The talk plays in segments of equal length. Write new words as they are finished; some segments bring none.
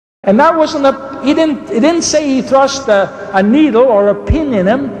And that wasn't he didn't say he thrust a needle or a pin in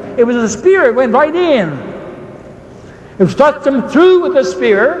him. It was the spear, it went right in. It thrust him through with the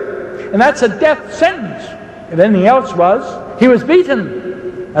spear, and that's a death sentence. If anything else was, he was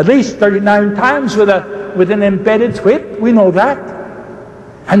beaten at least 39 times with an embedded whip. We know that.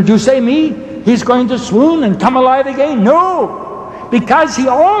 And you say he's going to swoon and come alive again? No, because he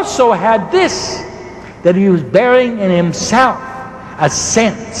also had this, that he was bearing in himself a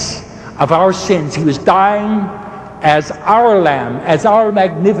sense of our sins. He was dying as our lamb, as our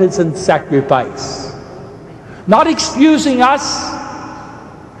magnificent sacrifice. Not excusing us,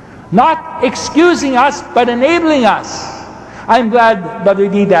 but enabling us. I'm glad Brother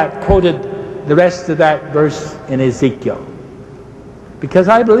Deedat quoted the rest of that verse in Ezekiel, because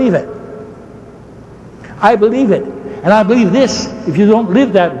I believe it. I believe it. And I believe this: if you don't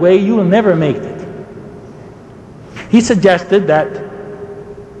live that way, you will never make it. He suggested that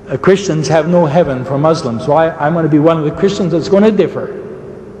Christians have no heaven for Muslims. So I'm going to be one of the Christians that's going to differ.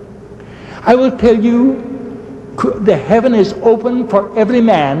 I will tell you, the heaven is open for every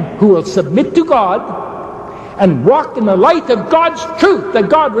man who will submit to God and walk in the light of God's truth that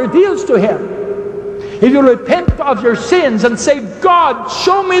God reveals to him. If you repent of your sins and say, God,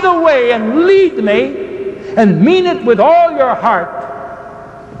 show me the way and lead me, and mean it with all your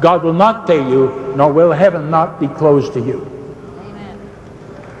heart, God will not fail you, nor will heaven not be closed to you. Amen.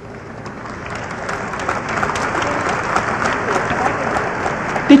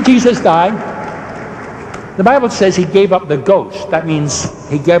 Did Jesus die? The Bible says he gave up the ghost. That means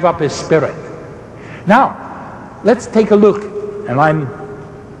he gave up his spirit. Now, let's take a look. And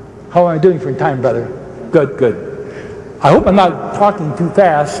how am I doing for time, brother? Good, good. I hope I'm not talking too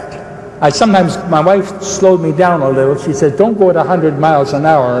fast. Sometimes my wife slowed me down a little. She said, don't go at 100 miles an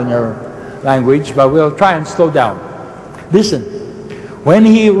hour in your language, but we'll try and slow down. Listen, when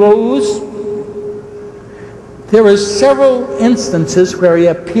he rose, there were several instances where he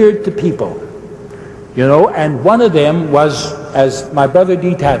appeared to people. You know, and one of them was, as my brother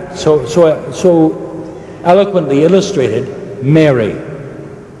Deedat so eloquently illustrated, Mary.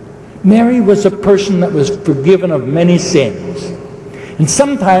 Mary was a person that was forgiven of many sins. And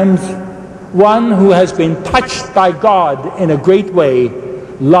sometimes one who has been touched by God in a great way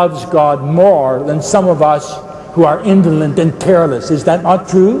loves God more than some of us who are indolent and careless. Is that not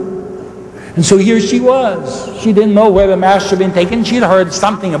true? And so here she was. She didn't know where the master had been taken. She'd heard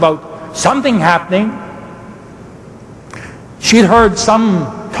something about something happening. She'd heard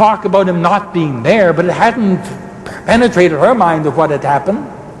some talk about him not being there, but it hadn't penetrated her mind of what had happened.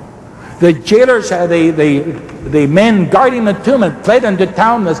 The jailers, the men guarding the tomb had fled into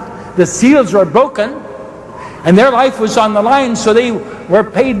town. The seals were broken, and their life was on the line, so they were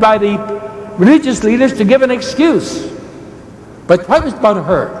paid by the religious leaders to give an excuse. But what was about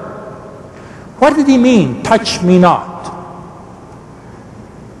her? What did he mean, touch me not?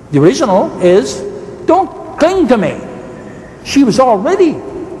 The original is, don't cling to me. She was already,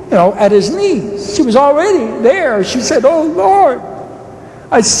 at his knees. She was already there. She said, oh Lord,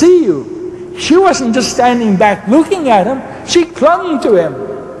 I see you. She wasn't just standing back looking at him. She clung to him.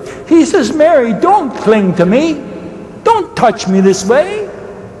 He says, Mary, don't cling to me. Don't touch me this way.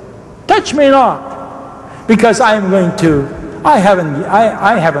 Touch me not. Because I'm not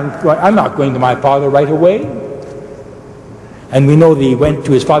going to my Father right away. And we know that he went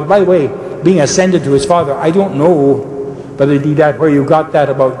to his Father. By the way, being ascended to his Father, I don't know, Brother Deedat, where you got that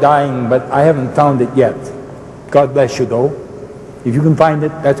about dying, but I haven't found it yet. God bless you, though. If you can find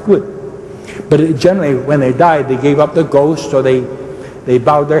it, that's good. But generally, when they died, they gave up the ghost, or they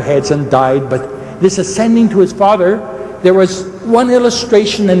bowed their heads and died. But this ascending to his Father, there was one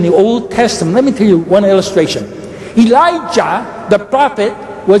illustration in the Old Testament. Let me tell you one illustration. Elijah, the prophet,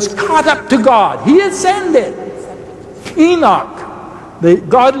 was caught up to God. He ascended. Enoch, the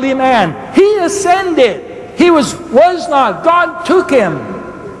godly man, he ascended. He was not. God took him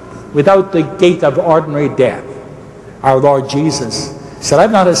without the gate of ordinary death. Our Lord Jesus said,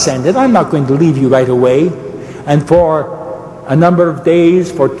 I've not ascended. I'm not going to leave you right away. And for a number of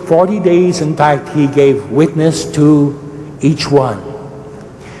days, for 40 days, in fact, he gave witness to each one.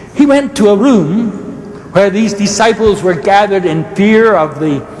 He went to a room where these disciples were gathered in fear of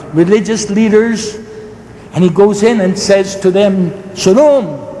the religious leaders, and he goes in and says to them,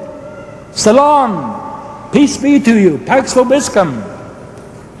 Shalom, Salam, peace be to you, Pax Vobiscum.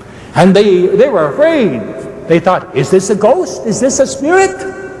 And they were afraid. They thought, is this a ghost? Is this a spirit?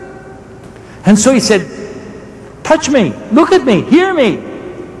 And so he said, touch me, look at me, hear me.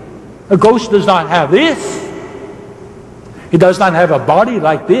 A ghost does not have this. It does not have a body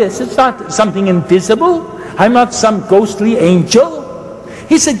like this. It's not something invisible. I'm not some ghostly angel.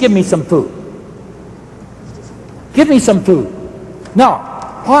 He said, give me some food. Give me some food.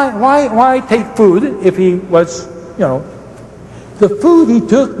 Now, why take food if he was, the food he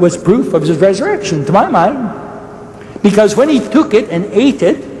took was proof of his resurrection, to my mind. Because when he took it and ate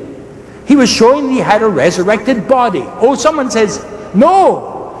it, he was showing he had a resurrected body. Oh, someone says,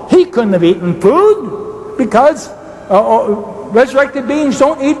 no, he couldn't have eaten food because resurrected beings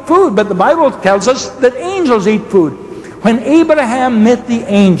don't eat food. But the Bible tells us that angels eat food. When Abraham met the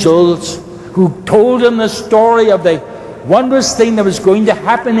angels who told him the story of the wondrous thing that was going to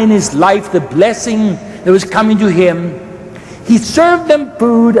happen in his life, the blessing that was coming to him, he served them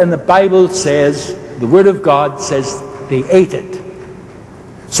food, and the Bible says, the Word of God says, they ate it.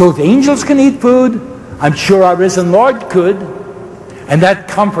 So if angels can eat food, I'm sure our risen Lord could, and that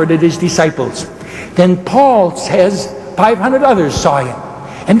comforted his disciples. Then Paul says 500 others saw him.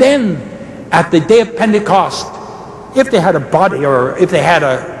 And then at the day of Pentecost, if they had a body, or if they had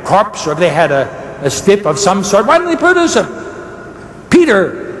a corpse, or if they had a stiff of some sort, why didn't they produce him?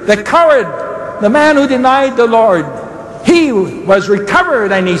 Peter, the coward, the man who denied the Lord, he was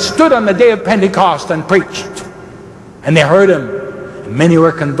recovered, and he stood on the day of Pentecost and preached. And they heard him. Many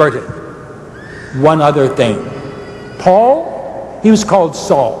were converted. One other thing. Paul, he was called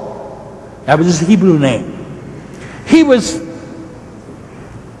Saul. That was his Hebrew name. He was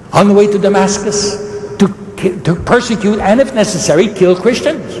on the way to Damascus to persecute and, if necessary, kill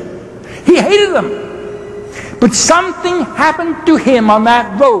Christians. He hated them. But something happened to him on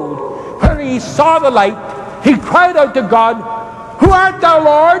that road. When he saw the light, he cried out to God, "Who art thou,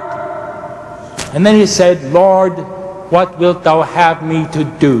 Lord?" And then he said, "Lord, what wilt thou have me to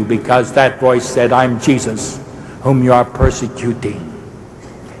do?" Because that voice said, "I'm Jesus, whom you are persecuting."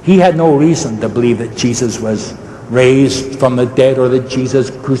 He had no reason to believe that Jesus was raised from the dead or that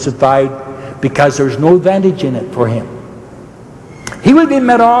Jesus crucified, because there's no advantage in it for him. He would be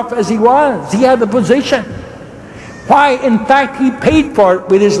met off as he was. He had the position. Why? In fact, he paid for it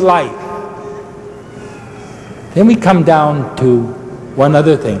with his life. Then we come down to one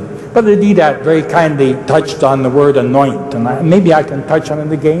other thing. Brother Deedat very kindly touched on the word anoint, and maybe I can touch on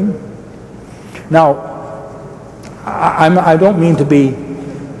it again. Now, I don't mean to be,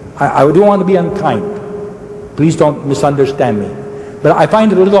 I don't want to be unkind. Please don't misunderstand me. But I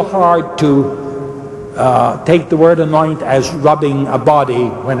find it a little hard to take the word anoint as rubbing a body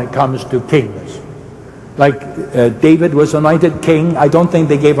when it comes to kings. Like David was anointed king, I don't think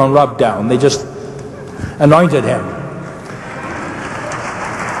they gave him a rub down. They just anointed him.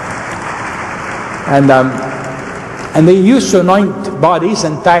 And they used to anoint bodies.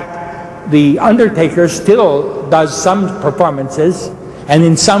 In fact, the undertaker still does some performances, and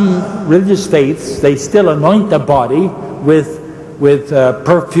in some religious faiths they still anoint the body with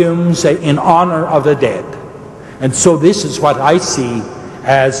perfumes in honor of the dead. And so this is what I see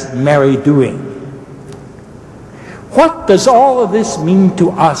as Mary doing. What does all of this mean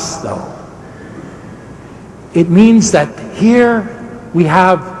to us, though? It means that here we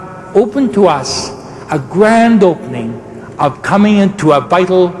have open to us a grand opening of coming into a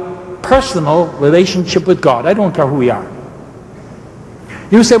vital, personal relationship with God. I don't care who we are.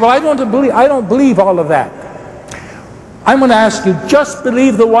 You say, well, I don't believe all of that. I'm going to ask you, just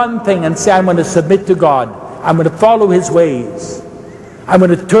believe the one thing and say, I'm going to submit to God. I'm going to follow His ways. I'm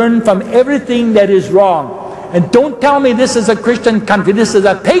going to turn from everything that is wrong. And don't tell me this is a Christian country. This is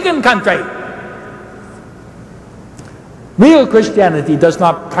a pagan country. Real Christianity does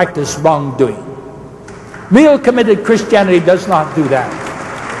not practice wrongdoing. Real committed Christianity does not do that.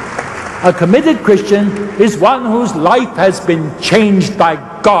 A committed Christian is one whose life has been changed by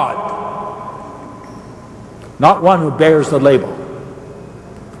God, not one who bears the label.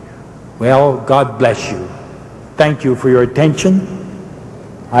 Well, God bless you. Thank you for your attention.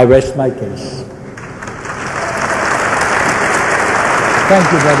 I rest my case. Thank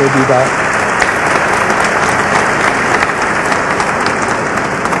you, Brother Deedat.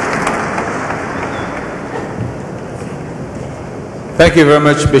 Thank you very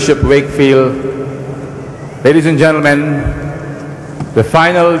much, Bishop Wakefield. Ladies and gentlemen, the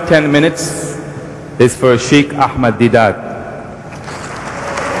final 10 minutes is for Sheikh Ahmad Deedat.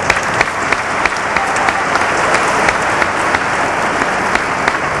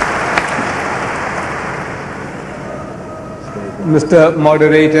 Mr.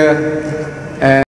 Moderator,